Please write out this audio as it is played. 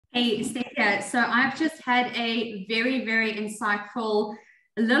Hey, Stacia. So I've just had a very, very insightful,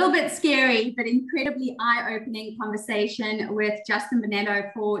 a little bit scary, but incredibly eye-opening conversation with Justin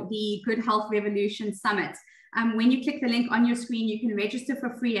Bonello for the Good Health Revolution Summit. When you click the link on your screen, you can register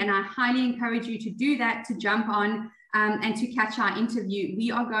for free, and I highly encourage you to do that, to jump on and to catch our interview.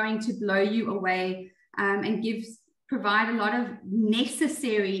 We are going to blow you away and provide a lot of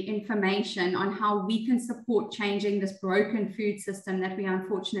necessary information on how we can support changing this broken food system that we are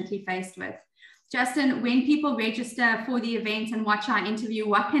unfortunately faced with. Justin, when people register for the event and watch our interview,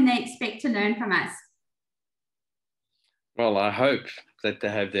 what can they expect to learn from us? Well, I hope that they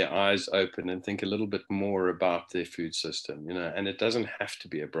have their eyes open and think a little bit more about their food system, and it doesn't have to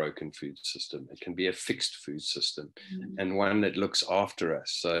be a broken food system. It can be a fixed food system and one that looks after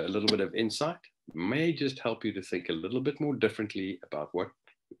us. So a little bit of insight may just help you to think a little bit more differently about what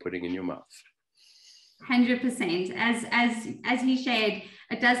you're putting in your mouth. 100%. As he shared,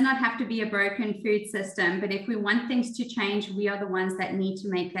 it does not have to be a broken food system, but if we want things to change, we are the ones that need to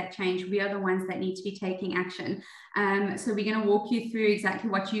make that change. We are the ones that need to be taking action. So we're going to walk you through exactly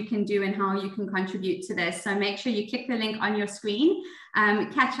what you can do and how you can contribute to this. So make sure you click the link on your screen,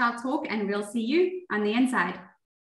 catch our talk, and we'll see you on the inside.